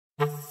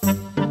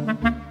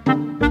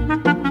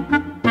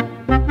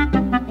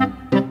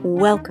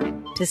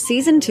Welcome to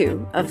Season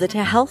 2 of the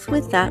To Health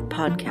With That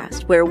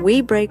podcast, where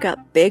we break up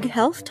big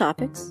health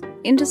topics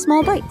into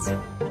small bites.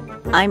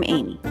 I'm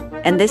Amy,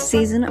 and this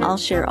season I'll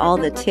share all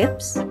the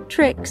tips,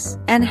 tricks,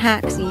 and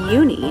hacks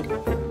you need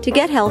to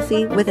get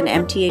healthy with an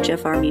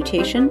MTHFR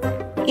mutation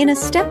in a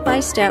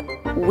step-by-step,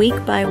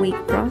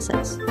 week-by-week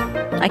process.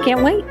 I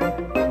can't wait.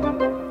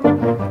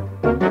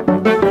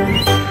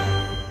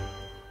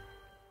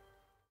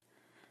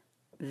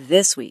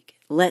 This week,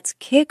 let's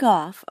kick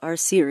off our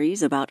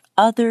series about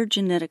other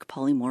genetic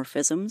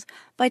polymorphisms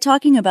by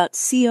talking about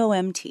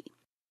COMT.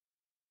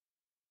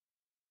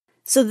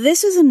 So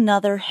this is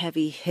another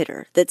heavy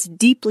hitter that's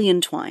deeply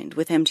entwined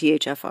with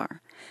MTHFR.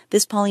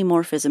 This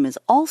polymorphism is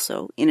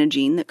also in a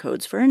gene that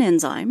codes for an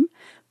enzyme,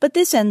 but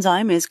this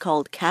enzyme is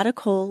called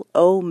catechol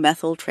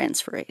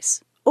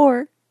O-methyltransferase,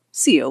 or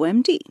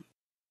COMT.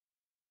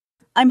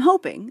 I'm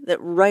hoping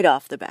that right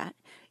off the bat,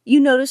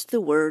 you noticed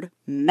the word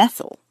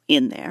methyl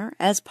in there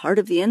as part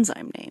of the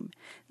enzyme name.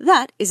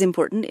 That is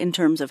important in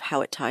terms of how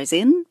it ties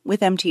in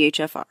with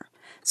MTHFR.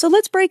 So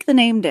let's break the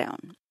name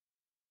down.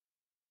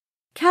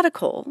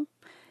 Catechol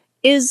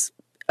is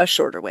a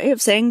shorter way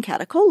of saying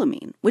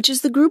catecholamine, which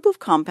is the group of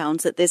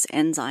compounds that this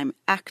enzyme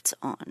acts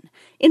on.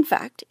 In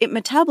fact, it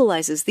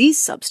metabolizes these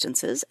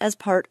substances as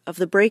part of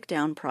the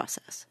breakdown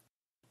process.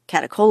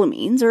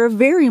 Catecholamines are a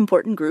very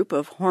important group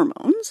of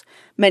hormones,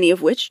 many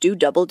of which do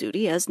double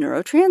duty as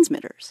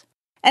neurotransmitters.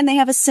 And they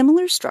have a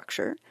similar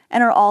structure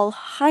and are all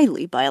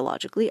highly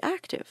biologically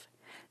active.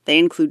 They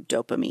include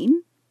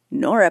dopamine,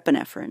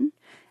 norepinephrine,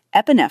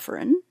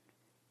 epinephrine,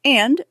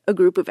 and a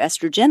group of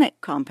estrogenic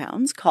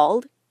compounds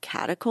called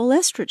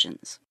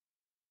catechoestrogens.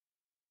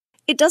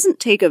 It doesn't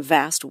take a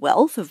vast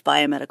wealth of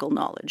biomedical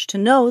knowledge to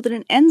know that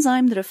an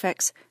enzyme that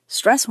affects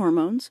stress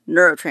hormones,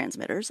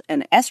 neurotransmitters,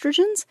 and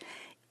estrogens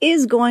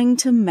is going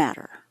to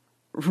matter.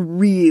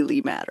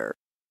 Really matter.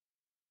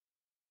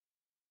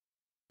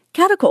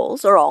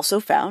 Catechols are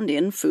also found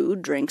in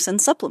food, drinks, and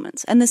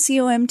supplements, and the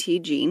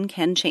COMT gene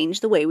can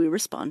change the way we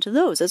respond to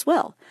those as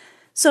well.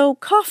 So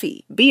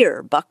coffee,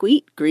 beer,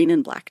 buckwheat, green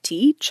and black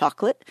tea,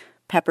 chocolate,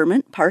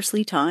 peppermint,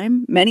 parsley,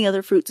 thyme, many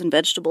other fruits and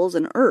vegetables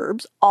and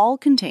herbs all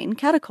contain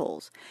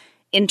catechols.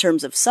 In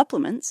terms of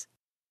supplements,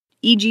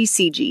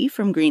 EGCG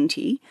from green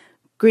tea,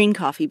 green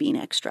coffee bean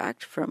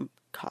extract from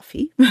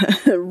coffee,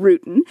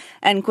 rutin,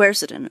 and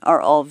quercetin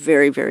are all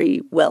very,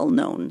 very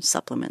well-known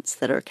supplements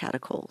that are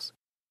catechols.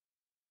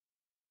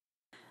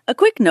 A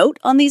quick note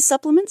on these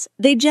supplements,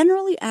 they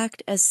generally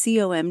act as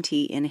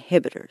COMT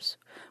inhibitors,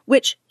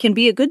 which can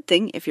be a good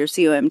thing if your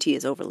COMT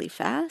is overly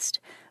fast,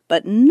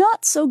 but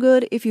not so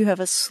good if you have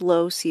a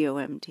slow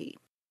COMT.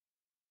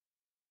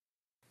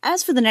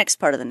 As for the next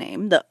part of the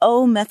name, the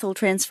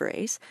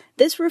O-methyltransferase,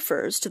 this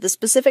refers to the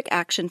specific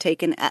action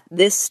taken at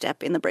this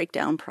step in the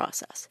breakdown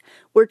process.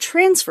 We're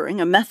transferring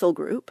a methyl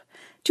group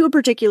to a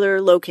particular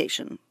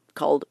location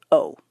called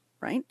O,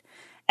 right?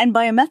 And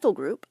by a methyl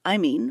group, I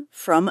mean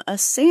from a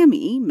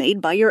SAMe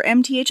made by your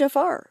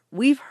MTHFR.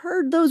 We've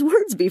heard those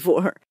words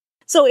before.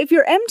 So if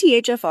your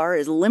MTHFR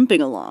is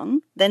limping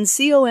along, then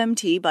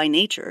COMT by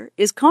nature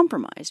is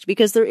compromised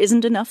because there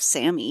isn't enough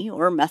SAMe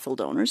or methyl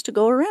donors to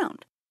go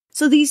around.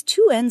 So these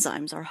two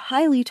enzymes are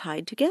highly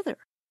tied together.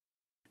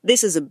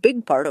 This is a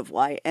big part of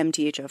why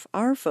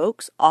MTHFR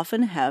folks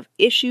often have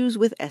issues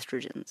with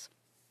estrogens.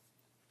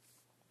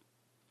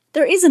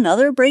 There is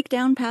another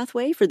breakdown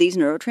pathway for these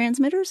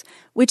neurotransmitters,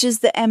 which is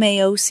the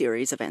MAO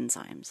series of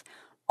enzymes,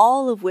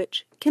 all of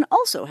which can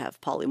also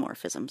have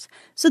polymorphisms.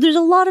 So there's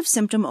a lot of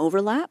symptom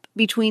overlap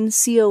between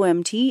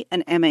COMT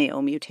and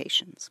MAO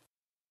mutations.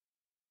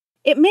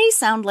 It may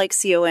sound like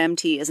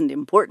COMT isn't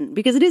important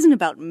because it isn't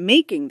about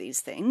making these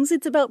things,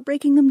 it's about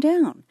breaking them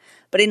down.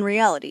 But in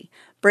reality,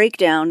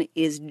 breakdown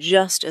is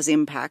just as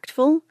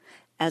impactful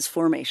as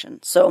formation.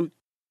 So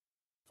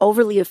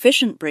overly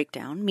efficient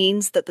breakdown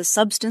means that the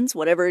substance,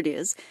 whatever it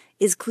is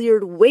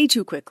cleared way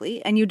too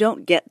quickly and you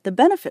don't get the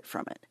benefit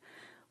from it.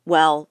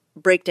 While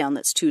breakdown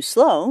that's too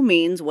slow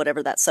means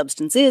whatever that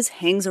substance is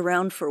hangs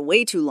around for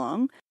way too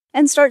long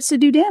and starts to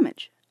do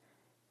damage.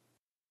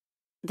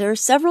 There are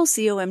several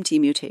COMT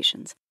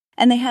mutations,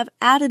 and they have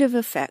additive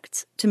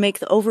effects to make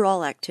the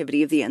overall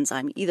activity of the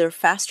enzyme either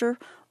faster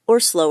or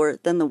slower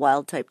than the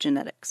wild-type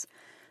genetics.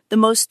 The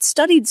most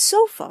studied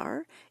so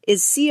far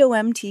is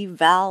COMT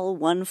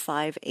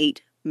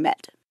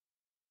Val158-MET.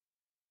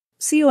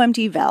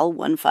 COMT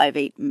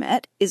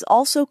Val158-MET is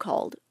also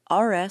called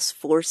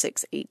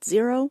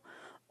RS4680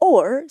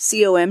 or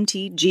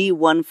COMT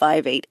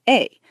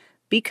G158A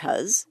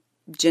because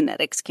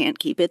genetics can't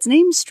keep its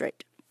name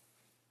straight.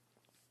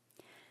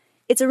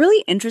 It's a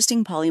really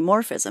interesting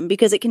polymorphism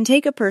because it can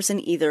take a person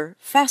either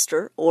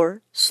faster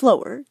or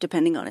slower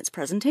depending on its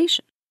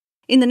presentation.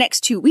 In the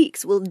next 2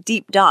 weeks, we'll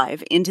deep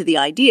dive into the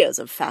ideas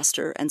of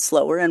faster and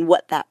slower and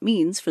what that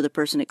means for the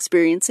person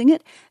experiencing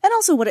it, and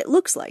also what it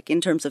looks like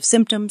in terms of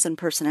symptoms and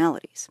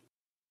personalities.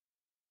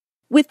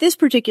 With this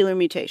particular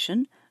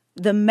mutation,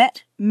 the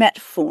MET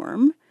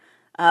form,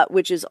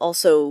 which is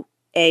also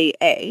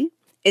AA,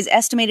 is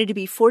estimated to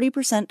be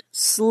 40%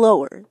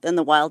 slower than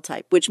the wild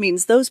type, which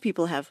means those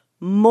people have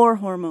more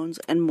hormones,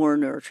 and more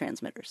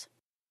neurotransmitters.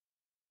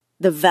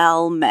 The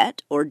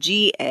Val-Met, or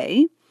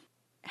GA,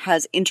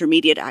 has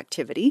intermediate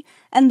activity,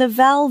 and the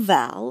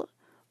Val-Val,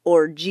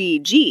 or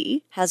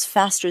GG, has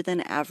faster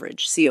than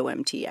average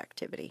COMT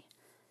activity.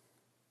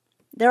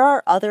 There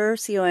are other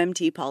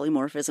COMT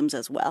polymorphisms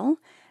as well,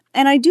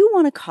 and I do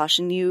want to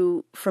caution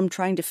you from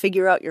trying to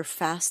figure out your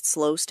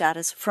fast-slow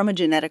status from a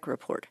genetic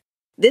report.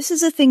 This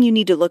is a thing you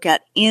need to look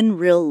at in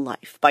real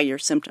life by your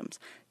symptoms,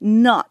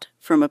 not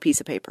from a piece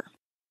of paper.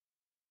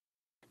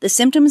 The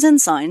symptoms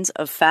and signs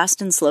of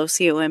fast and slow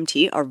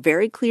COMT are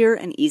very clear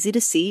and easy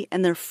to see,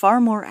 and they're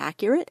far more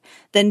accurate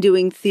than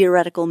doing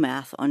theoretical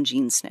math on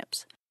gene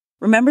SNPs.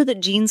 Remember that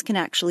genes can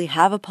actually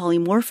have a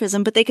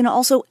polymorphism, but they can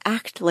also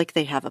act like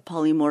they have a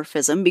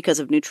polymorphism because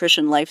of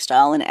nutrition,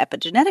 lifestyle, and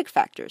epigenetic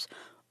factors.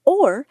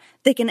 Or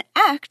they can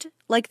act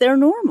like they're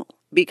normal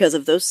because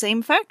of those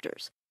same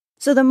factors.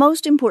 So the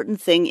most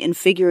important thing in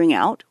figuring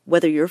out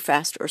whether you're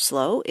fast or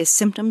slow is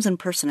symptoms and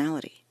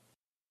personality.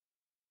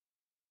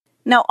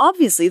 Now,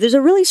 obviously, there's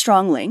a really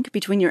strong link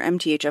between your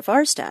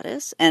MTHFR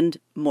status and,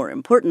 more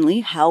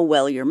importantly, how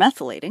well you're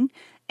methylating,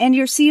 and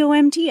your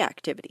COMT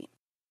activity.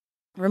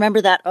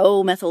 Remember that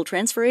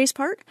methyltransferase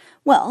part?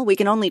 Well, we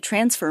can only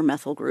transfer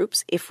methyl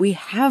groups if we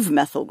have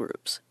methyl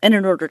groups. And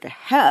in order to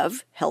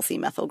have healthy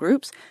methyl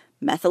groups,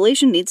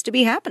 methylation needs to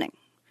be happening.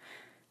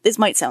 This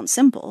might sound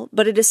simple,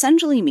 but it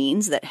essentially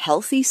means that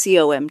healthy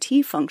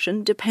COMT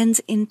function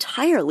depends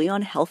entirely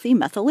on healthy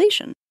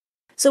methylation.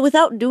 So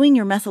without doing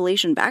your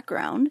methylation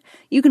background,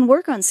 you can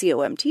work on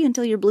COMT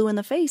until you're blue in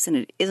the face and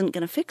it isn't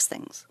going to fix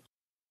things.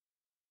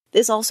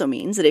 This also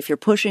means that if you're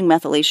pushing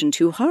methylation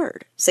too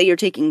hard, say you're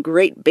taking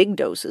great big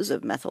doses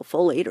of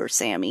methylfolate or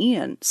SAMe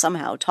and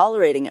somehow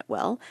tolerating it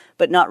well,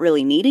 but not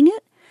really needing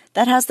it,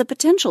 that has the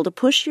potential to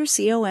push your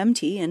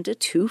COMT into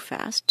too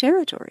fast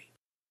territory.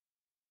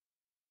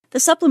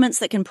 The supplements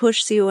that can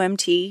push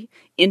COMT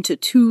into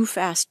too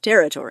fast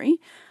territory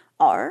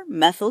are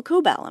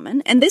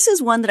methylcobalamin, and this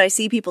is one that I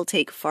see people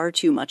take far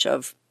too much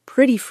of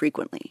pretty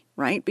frequently,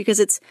 right? Because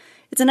it's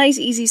a nice,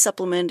 easy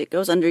supplement. It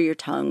goes under your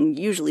tongue.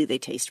 Usually they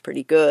taste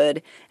pretty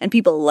good, and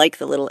people like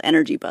the little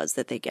energy buzz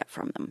that they get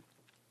from them.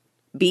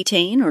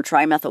 Betaine or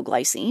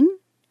trimethylglycine,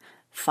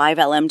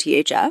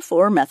 5-LMTHF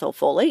or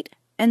methylfolate,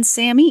 and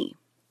SAMe.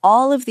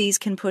 All of these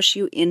can push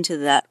you into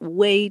that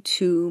way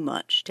too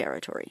much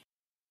territory.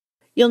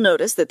 You'll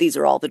notice that these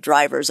are all the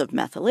drivers of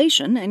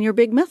methylation and your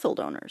big methyl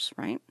donors,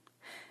 right?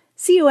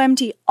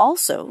 COMT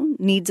also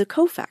needs a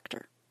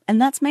cofactor, and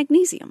that's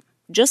magnesium.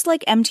 Just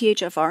like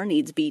MTHFR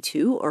needs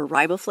B2 or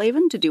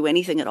riboflavin to do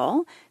anything at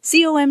all,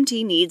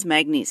 COMT needs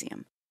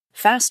magnesium.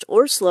 Fast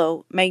or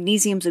slow,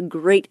 magnesium's a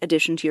great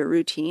addition to your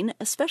routine,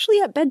 especially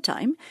at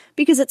bedtime,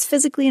 because it's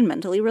physically and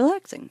mentally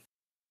relaxing.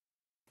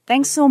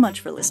 Thanks so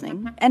much for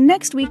listening, and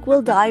next week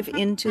we'll dive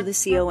into the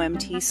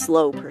COMT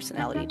slow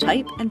personality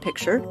type and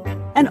picture,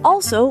 and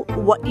also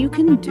what you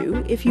can do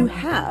if you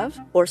have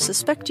or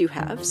suspect you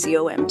have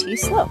COMT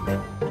slow.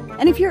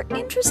 And if you're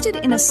interested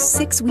in a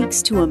 6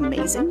 weeks to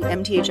amazing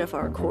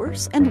MTHFR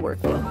course and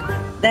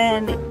workbook,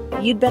 then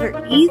you'd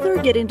better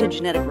either get into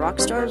Genetic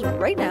ROCKSTARS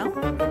right now,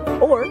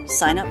 or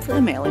sign up for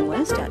the mailing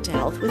list at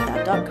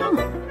tohealthwiththat.com.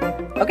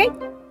 Okay,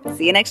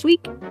 see you next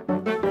week.